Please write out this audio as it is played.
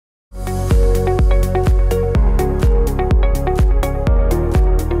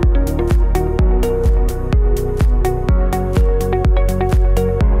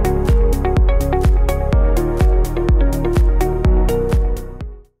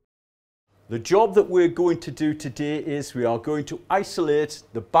The job that we're going to do today is we are going to isolate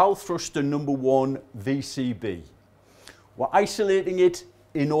the bow thruster number 1 VCB. We're isolating it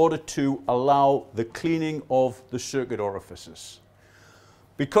in order to allow the cleaning of the circuit orifices.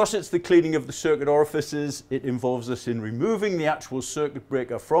 Because it's the cleaning of the circuit orifices, it involves us in removing the actual circuit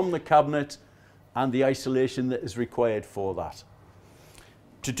breaker from the cabinet and the isolation that is required for that.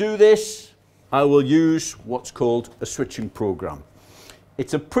 To do this, I will use what's called a switching program.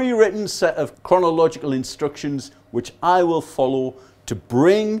 It's a pre-written set of chronological instructions which I will follow to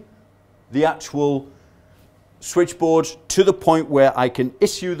bring the actual switchboard to the point where I can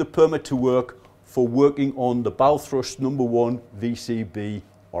issue the permit to work for working on the bow thrust number 1 VCB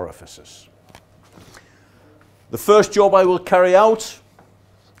orifices. The first job I will carry out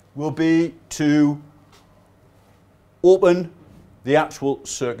will be to open the actual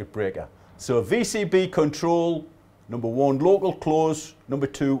circuit breaker. So VCB control, number 1 local close, number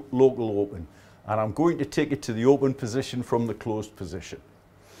 2 local open. And I'm going to take it to the open position from the closed position.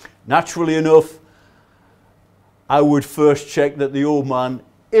 Naturally enough, I would first check that the old man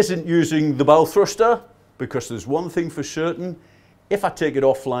isn't using the bow thruster, because there's one thing for certain: if I take it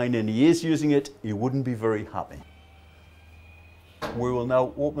offline and he is using it, he wouldn't be very happy. We will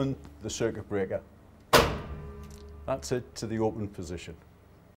now open the circuit breaker. That's it, to the open position.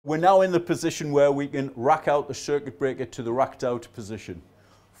 We're now in the position where we can rack out the circuit breaker to the racked out position.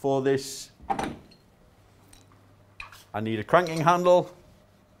 For this, I need a cranking handle,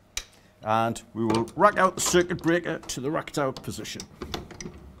 and we will rack out the circuit breaker to the racked out position.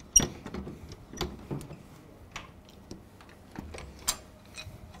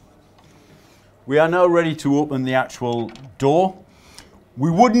 We are now ready to open the actual door. We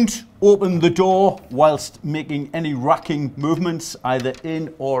wouldn't open the door whilst making any racking movements, either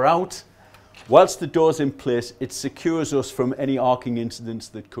in or out. Whilst the door's in place, it secures us from any arcing incidents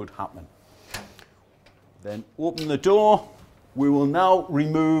that could happen. Then open the door. We will now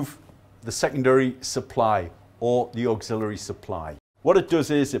remove the secondary supply, or the auxiliary supply. What it does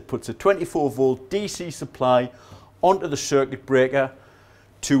is it puts a 24-volt DC supply onto the circuit breaker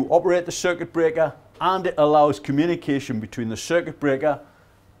to operate the circuit breaker, and it allows communication between the circuit breaker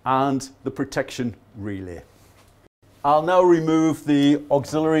and the protection relay. I'll now remove the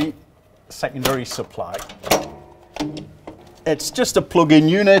auxiliary secondary supply. It's just a plug-in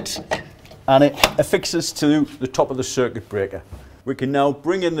unit, and it affixes to the top of the circuit breaker. We can now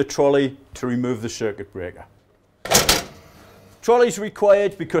bring in the trolley to remove the circuit breaker. Trolley is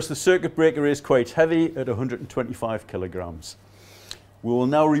required because the circuit breaker is quite heavy at 125 kilograms. We will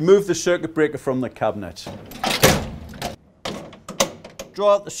now remove the circuit breaker from the cabinet.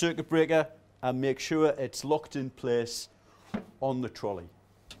 Draw out the circuit breaker and make sure it's locked in place on the trolley.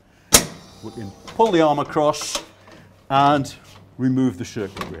 We can pull the arm across and remove the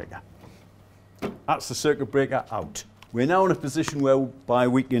circuit breaker. That's the circuit breaker out. We're now in a position whereby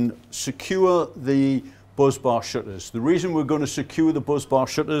we can secure the buzz bar shutters. The reason we're going to secure the buzz bar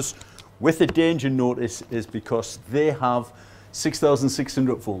shutters with a danger notice is because they have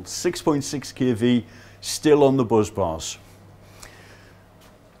 6,600 volts, 6.6 kV still on the buzz bars.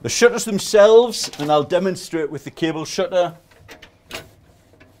 The shutters themselves, and I'll demonstrate with the cable shutter,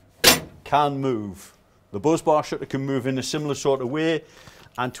 can move. The buzz bar shutter can move in a similar sort of way,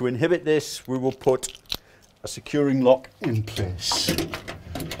 and to inhibit this we will put a securing lock in place.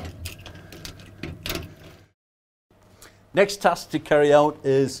 Next task to carry out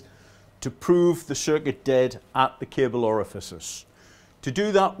is to prove the circuit dead at the cable orifices. To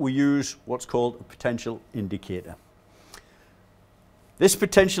do that, we use what's called a potential indicator. This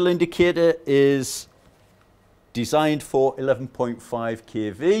potential indicator is designed for 11.5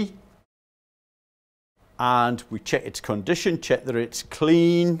 kV, and we check its condition, check that it's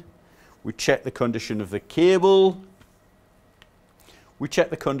clean. We check the condition of the cable. We check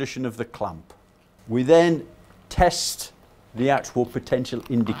the condition of the clamp. We then test the actual potential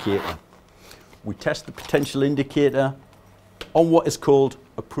indicator. We test the potential indicator on what is called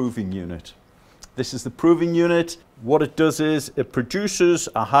a proving unit. This is the proving unit. What it does is it produces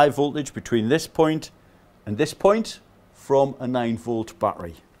a high voltage between this point and this point from a 9-volt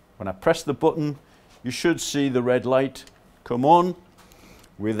battery. When I press the button, you should see the red light come on.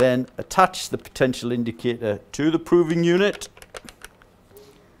 We then attach the potential indicator to the proving unit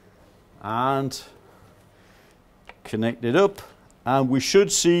and connect it up, and we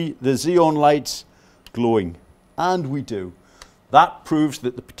should see the xenon lights glowing, and we do. That proves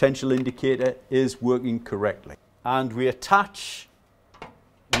that the potential indicator is working correctly. And we attach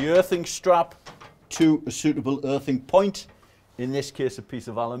the earthing strap to a suitable earthing point, in this case a piece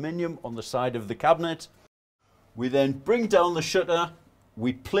of aluminium on the side of the cabinet. We then bring down the shutter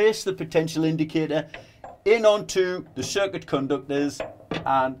we place the potential indicator in onto the circuit conductors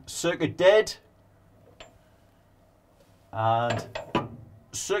and circuit dead and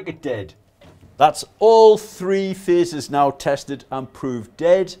circuit dead. That's all three phases now tested and proved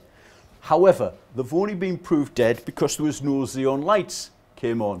dead. However, they've only been proved dead because there was no xenon lights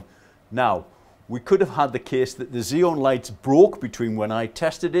came on. Now, we could have had the case that the xenon lights broke between when I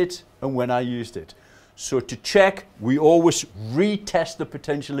tested it and when I used it. So to check, we always retest the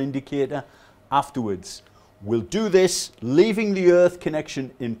potential indicator afterwards. We'll do this leaving the earth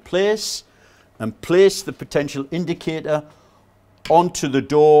connection in place and place the potential indicator onto the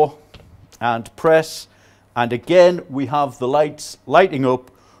door and press. And again, we have the lights lighting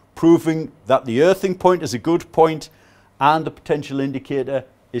up, proving that the earthing point is a good point and the potential indicator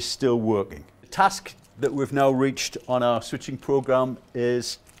is still working. The task that we've now reached on our switching program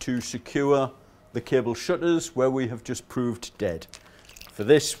is to secure the cable shutters where we have just proved dead. For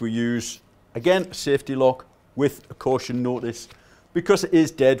this we use, again, a safety lock with a caution notice. Because it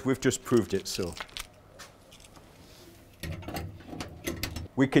is dead, we've just proved it so.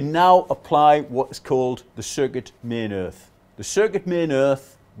 We can now apply what is called the circuit main earth. The circuit main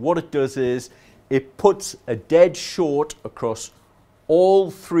earth, what it does is it puts a dead short across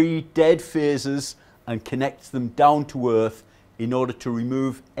all three dead phases and connects them down to earth in order to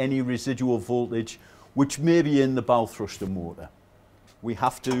remove any residual voltage which may be in the bow thruster motor. We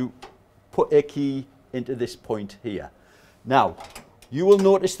have to put a key into this point here. Now, you will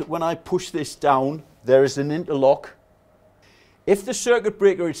notice that when I push this down, there is an interlock. If the circuit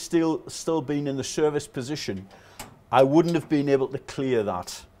breaker had still been in the service position, I wouldn't have been able to clear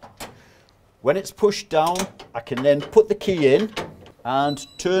that. When it's pushed down, I can then put the key in and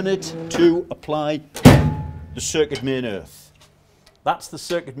turn it to apply the circuit main earth. That's the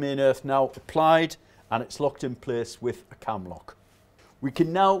circuit main earth now applied and it's locked in place with a cam lock. We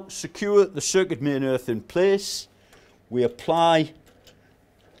can now secure the circuit main earth in place. We apply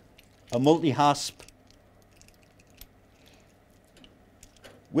a multi-hasp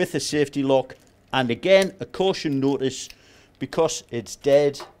with a safety lock and again a caution notice because it's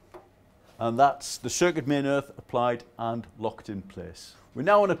dead, and that's the circuit main earth applied and locked in place. We're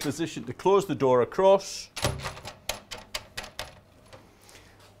now in a position to close the door across,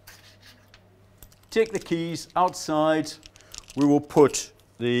 take the keys outside. We will put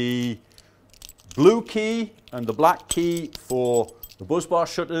the blue key and the black key for the buzz bar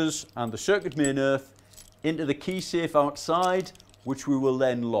shutters and the circuit main earth into the key safe outside, which we will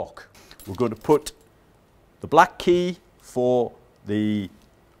then lock. We're going to put the black key for the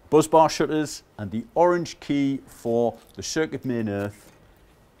buzz bar shutters and the orange key for the circuit main earth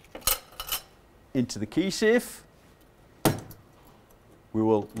into the key safe. We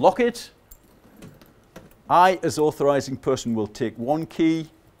will lock it. I, as authorizing person, will take one key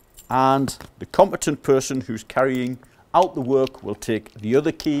and the competent person who's carrying out the work will take the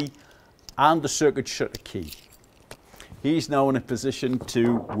other key and the circuit shutter key. He's now in a position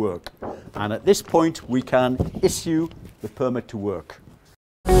to work, and at this point we can issue the permit to work.